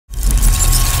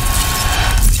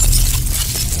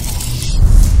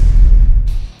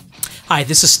Hi,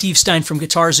 this is Steve Stine from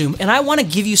GuitarZoom, and I want to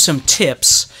give you some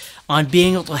tips on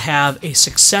being able to have a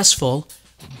successful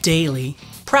daily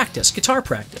practice, guitar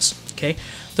practice. Okay,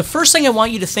 the first thing I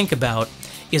want you to think about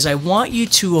is I want you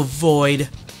to avoid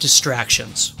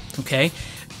distractions. Okay,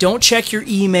 don't check your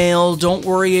email, don't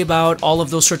worry about all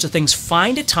of those sorts of things.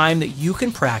 Find a time that you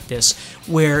can practice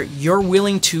where you're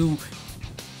willing to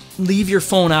leave your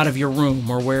phone out of your room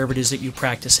or wherever it is that you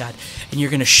practice at, and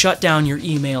you're going to shut down your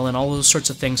email and all those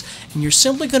sorts of things, and you're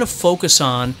simply going to focus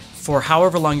on, for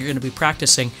however long you're going to be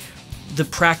practicing, the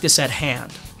practice at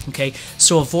hand. Okay,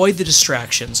 so avoid the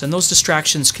distractions, and those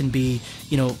distractions can be,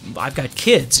 I've got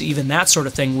kids, even that sort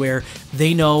of thing, where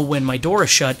they know when my door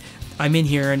is shut, I'm in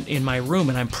here in my room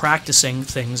and I'm practicing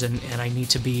things, and I need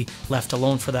to be left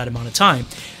alone for that amount of time.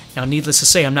 Now, needless to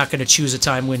say, I'm not going to choose a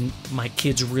time when my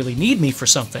kids really need me for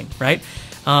something, right?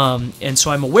 And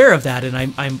so I'm aware of that,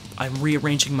 and I'm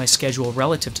rearranging my schedule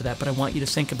relative to that, but I want you to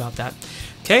think about that,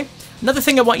 okay? Another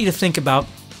thing I want you to think about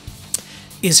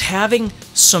is having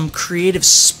some creative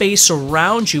space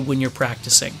around you when you're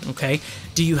practicing, okay?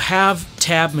 Do you have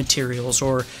tab materials,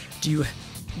 or do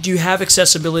you have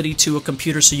accessibility to a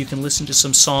computer so you can listen to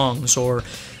some songs or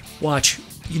watch,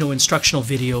 instructional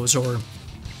videos, or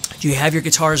do you have your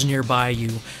guitars nearby you?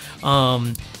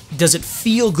 Does it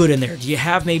feel good in there? Do you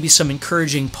have maybe some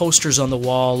encouraging posters on the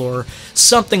wall or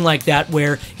something like that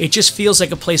where it just feels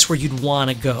like a place where you'd want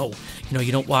to go?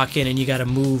 You don't walk in and you got to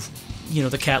move,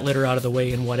 the cat litter out of the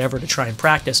way and whatever to try and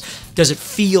practice. Does it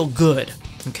feel good?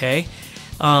 Okay.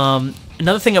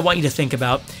 Another thing I want you to think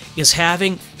about is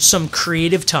having some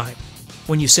creative time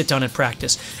when you sit down and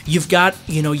practice. You've got,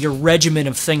 your regimen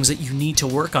of things that you need to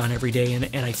work on every day,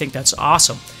 and I think that's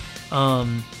awesome.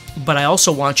 But I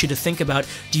also want you to think about,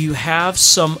 do you have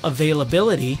some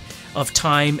availability of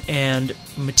time and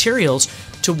materials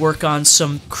to work on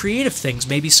some creative things?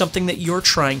 Maybe something that you're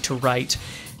trying to write,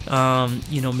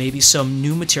 maybe some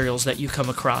new materials that you come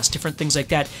across, different things like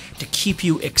that to keep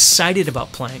you excited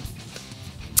about playing.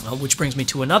 Which brings me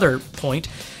to another point.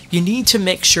 You need to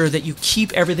make sure that you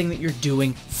keep everything that you're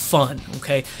doing fun,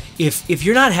 okay? If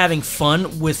you're not having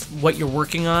fun with what you're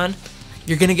working on,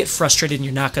 you're going to get frustrated and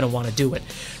you're not going to want to do it.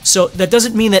 So that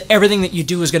doesn't mean that everything that you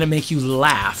do is going to make you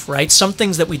laugh, right? Some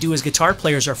things that we do as guitar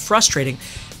players are frustrating,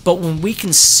 but when we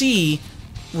can see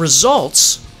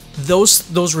results,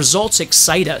 those results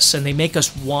excite us and they make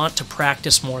us want to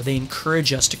practice more. They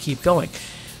encourage us to keep going.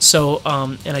 So,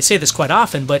 and I say this quite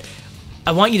often, but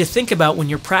I want you to think about when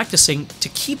you're practicing to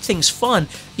keep things fun,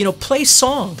 play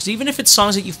songs, even if it's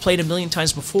songs that you've played a million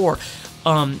times before,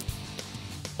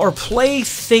 or play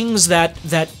things that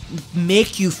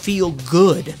make you feel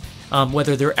good,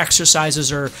 whether they're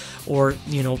exercises or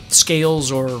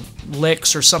scales or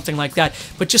licks or something like that,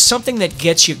 but just something that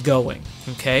gets you going,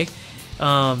 okay?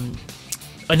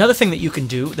 Another thing that you can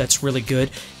do that's really good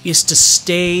is to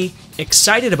stay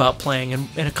excited about playing, and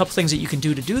a couple things that you can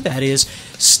do to do that is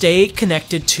stay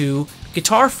connected to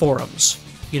guitar forums,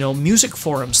 music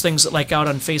forums, things that like out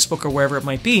on Facebook or wherever it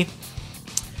might be,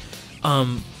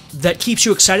 that keeps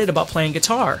you excited about playing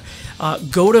guitar.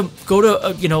 Go to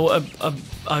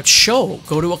a show,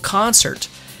 go to a concert.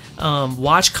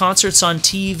 Watch concerts on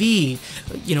TV,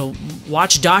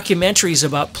 watch documentaries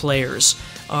about players,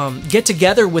 get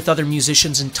together with other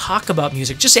musicians and talk about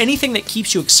music. Just anything that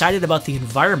keeps you excited about the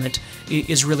environment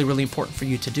is really, really important for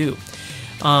you to do.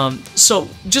 So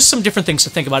just some different things to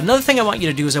think about. Another thing I want you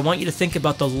to do is I want you to think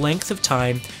about the length of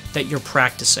time that you're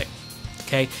practicing.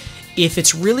 Okay, if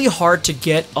it's really hard to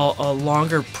get a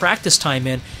longer practice time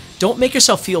in, don't make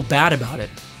yourself feel bad about it.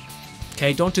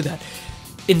 Okay, don't do that.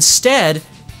 Instead,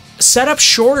 set up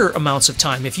shorter amounts of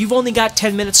time. If you've only got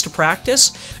 10 minutes to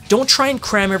practice, don't try and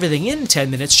cram everything in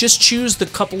 10 minutes. Just choose the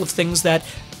couple of things that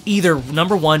either,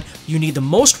 number one, you need the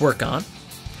most work on,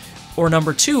 or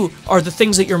number two, are the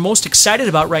things that you're most excited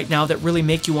about right now that really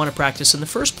make you want to practice in the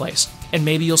first place. And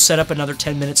maybe you'll set up another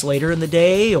 10 minutes later in the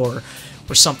day or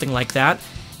something like that.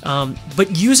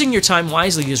 But using your time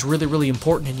wisely is really, really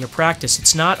important in your practice.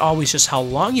 It's not always just how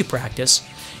long you practice,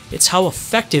 it's how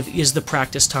effective is the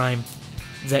practice time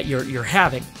that you're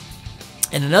having.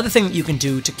 And another thing that you can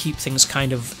do to keep things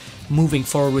kind of moving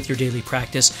forward with your daily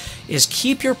practice is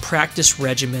keep your practice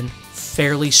regimen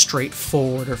fairly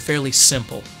straightforward or fairly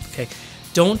simple. Okay,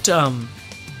 don't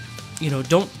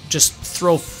just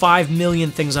throw 5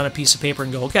 million things on a piece of paper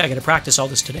and go, okay, I got to practice all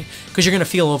this today, because you're going to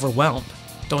feel overwhelmed.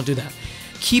 Don't do that.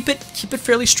 Keep it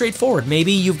fairly straightforward.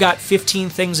 Maybe you've got 15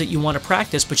 things that you want to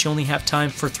practice, but you only have time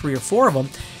for 3 or 4 of them.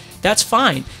 That's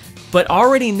fine. But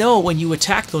already know when you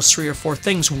attack those 3 or 4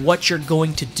 things what you're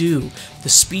going to do, the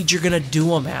speed you're going to do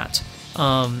them at,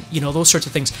 you know, those sorts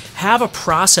of things. Have a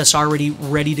process already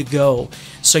ready to go,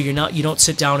 so you don't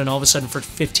sit down and all of a sudden for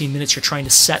 15 minutes you're trying to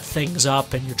set things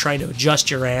up and you're trying to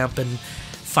adjust your amp and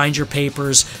find your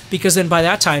papers, because then by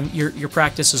that time your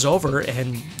practice is over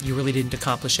and you really didn't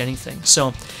accomplish anything.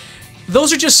 So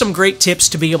those are just some great tips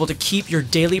to be able to keep your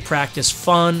daily practice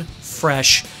fun,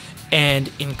 fresh,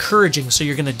 and encouraging, so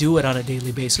you're going to do it on a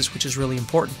daily basis, which is really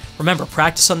important. Remember,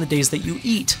 practice on the days that you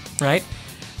eat, right?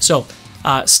 So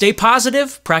stay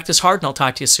positive, practice hard, and I'll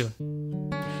talk to you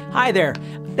soon. Hi there.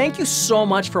 Thank you so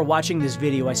much for watching this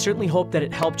video. I certainly hope that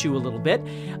it helped you a little bit.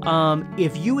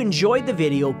 If you enjoyed the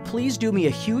video, please do me a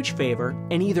huge favor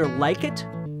and either like it,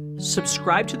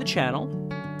 subscribe to the channel,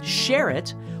 share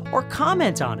it, or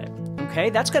comment on it. Okay,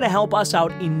 that's going to help us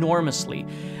out enormously.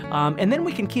 And then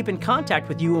we can keep in contact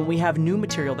with you when we have new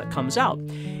material that comes out.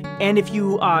 And if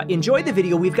you enjoyed the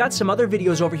video, we've got some other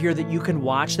videos over here that you can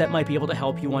watch that might be able to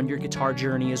help you on your guitar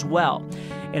journey as well.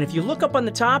 And if you look up on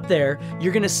the top there,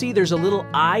 you're going to see there's a little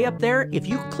eye up there. If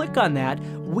you click on that,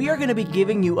 we are going to be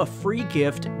giving you a free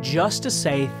gift just to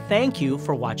say thank you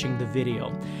for watching the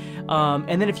video.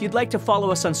 And then if you'd like to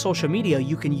follow us on social media,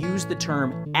 you can use the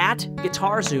term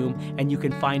 @GuitarZoom and you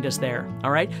can find us there.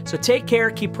 All right? So take care,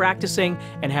 keep practicing,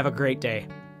 and have a great day.